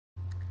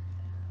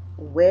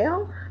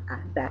Well,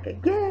 I'm back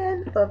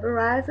again for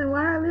Verizon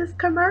Wireless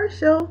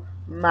commercial,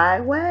 my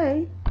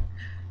way.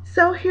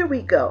 So here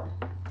we go.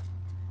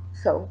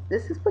 So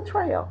this is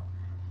betrayal.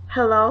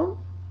 Hello,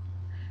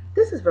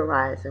 this is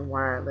Verizon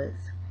Wireless.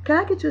 Can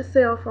I get your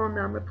cell phone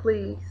number,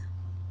 please?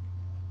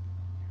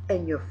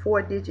 And your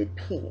four-digit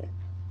PIN.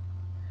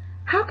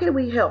 How can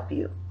we help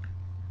you?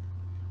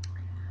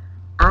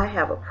 I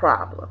have a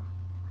problem.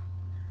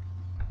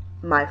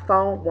 My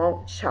phone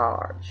won't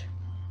charge.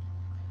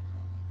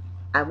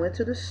 I went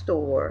to the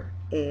store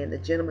and the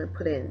gentleman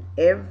put in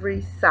every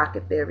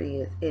socket there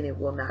is and it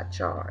will not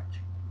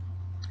charge.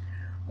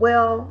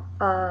 Well,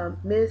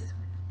 miss,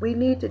 we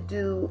need to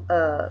do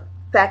a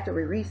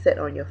factory reset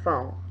on your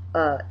phone.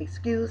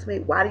 Excuse me,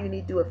 why do you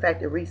need to do a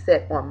factory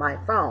reset on my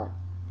phone?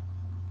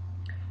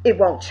 It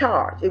won't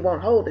charge. It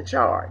won't hold a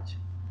charge.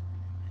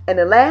 And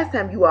the last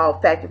time you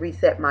all factory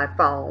reset my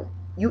phone,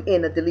 you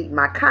ended up deleting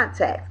my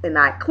contacts. And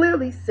I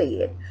clearly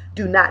said,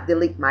 do not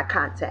delete my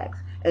contacts.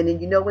 And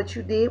then you know what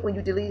you did when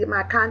you deleted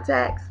my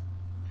contacts?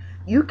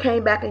 You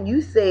came back and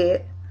you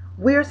said,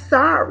 we're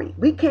sorry.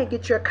 We can't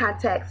get your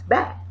contacts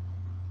back.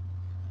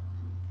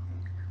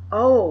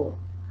 Oh,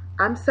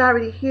 I'm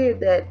sorry to hear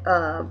that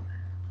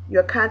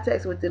your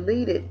contacts were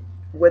deleted.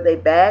 Were they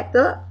bagged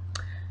up?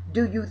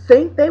 Do you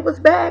think they was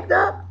bagged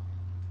up?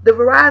 The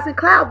Verizon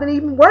Cloud didn't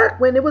even work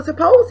when it was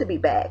supposed to be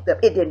bagged up.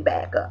 It didn't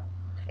bag up.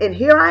 And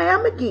here I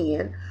am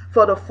again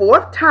for the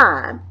fourth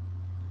time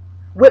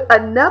with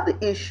another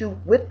issue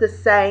with the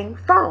same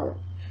phone.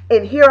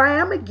 And here I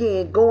am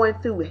again going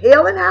through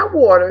hell and high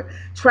water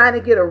trying to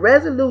get a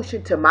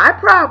resolution to my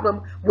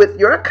problem with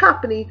your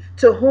company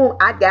to whom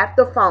I got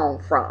the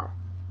phone from.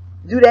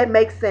 Do that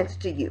make sense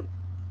to you?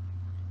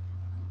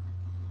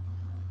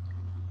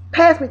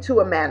 Pass me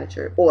to a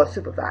manager or a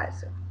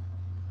supervisor.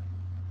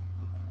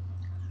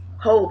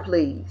 Hold,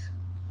 please.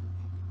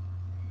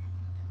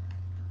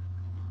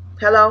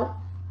 Hello?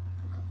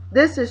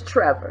 This is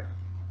Trevor.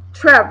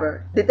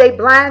 Trevor, did they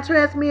blind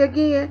trans me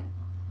again?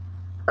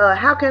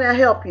 How can I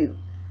help you?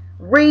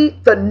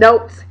 Read the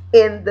notes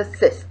in the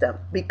system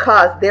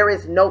because there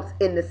is notes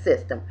in the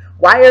system.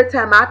 Why every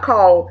time I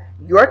call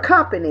your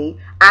company,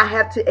 I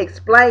have to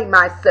explain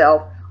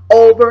myself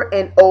over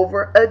and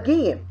over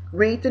again?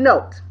 Read the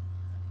notes.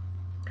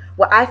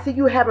 Well, I see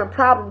you having a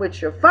problem with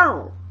your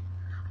phone.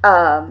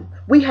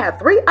 We have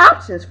three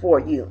options for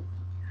you.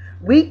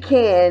 We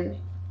can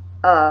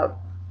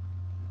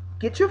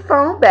get your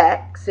phone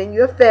back, send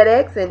you a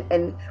FedEx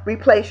and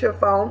replace your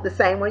phone, the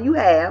same one you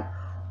have,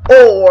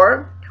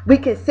 or we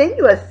can send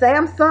you a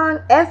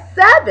Samsung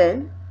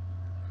S7,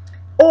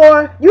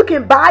 or you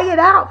can buy it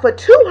out for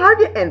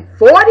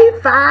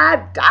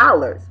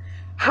 $245.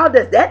 How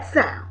does that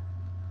sound?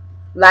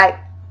 Like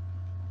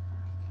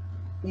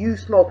you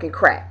smoking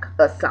crack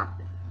or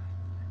something.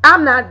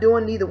 I'm not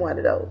doing neither one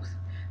of those.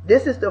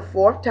 This is the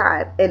fourth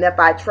time, and if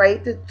I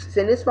trade to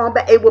send this phone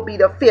back, it will be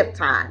the fifth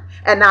time,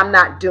 and I'm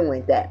not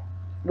doing that.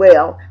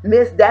 Well,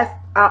 miss, that's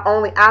our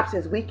only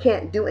options. We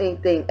can't do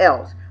anything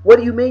else. What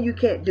do you mean you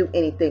can't do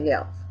anything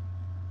else?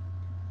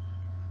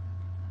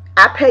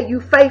 I pay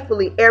you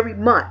faithfully every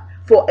month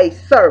for a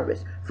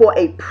service, for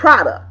a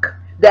product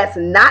that's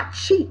not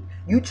cheap.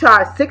 You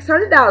charge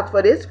 $600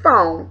 for this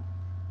phone,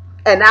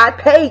 and I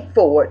paid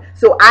for it,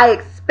 so I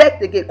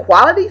expect to get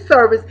quality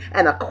service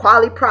and a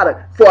quality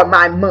product for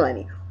my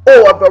money.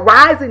 Or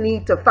Verizon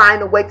needs to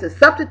find a way to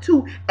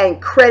substitute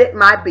and credit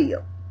my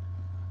bill.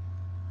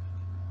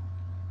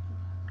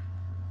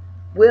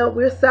 Well,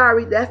 we're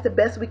sorry. That's the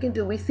best we can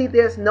do. We see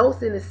there's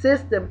notes in the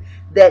system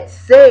that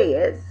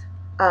says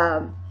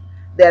that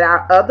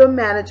our other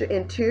manager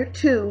in Tier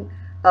 2,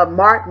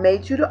 Mark,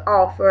 made you the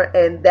offer,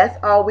 and that's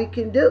all we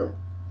can do.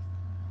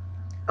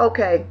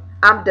 Okay,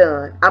 I'm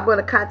done. I'm going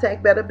to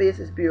contact Better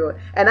Business Bureau,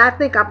 and I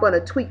think I'm going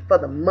to tweet for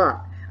the month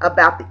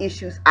about the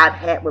issues I've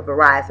had with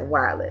Verizon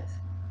Wireless.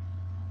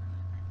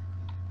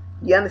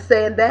 You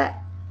understand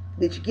that?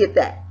 Did you get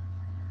that?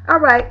 All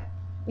right.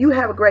 You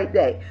have a great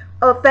day.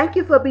 Oh, thank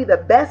you for being the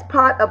best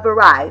part of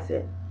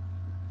Verizon.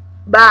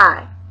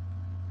 Bye.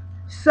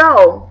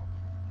 So,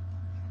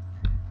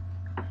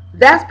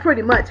 that's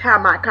pretty much how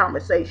my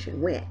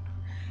conversation went.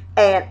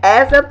 And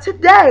as of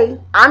today,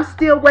 I'm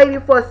still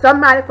waiting for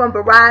somebody from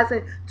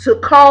Verizon to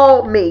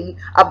call me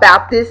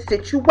about this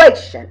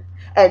situation.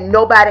 And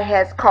nobody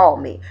has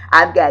called me.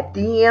 I've got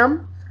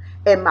DMs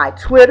in my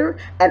Twitter,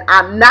 and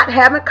I'm not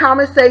having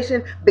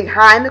conversation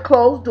behind the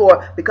closed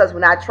door because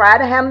when I try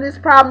to handle this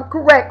problem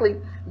correctly,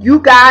 you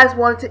guys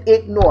wanted to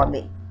ignore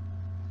me.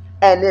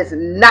 And it's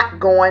not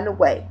going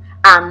away.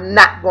 I'm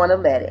not going to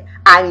let it.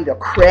 I need a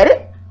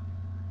credit.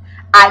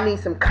 I need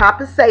some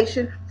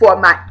compensation for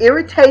my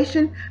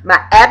irritation,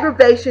 my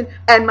aggravation,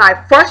 and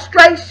my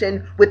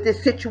frustration with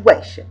this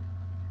situation.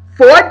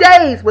 4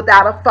 days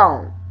without a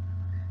phone.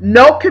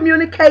 No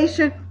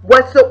communication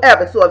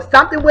whatsoever. So if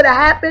something would have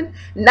happened,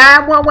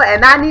 911,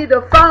 and I needed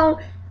a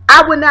phone,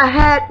 I would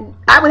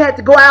have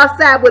to go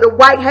outside with a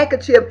white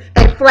handkerchief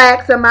and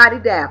flag somebody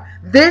down.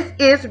 This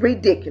is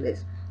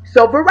ridiculous.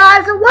 So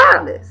Verizon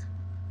Wireless,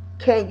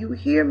 can you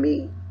hear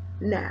me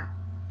now?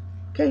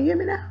 Can you hear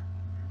me now?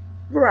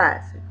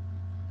 Verizon.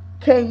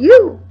 Can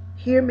you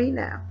hear me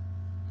now?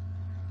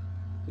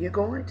 You're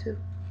going to.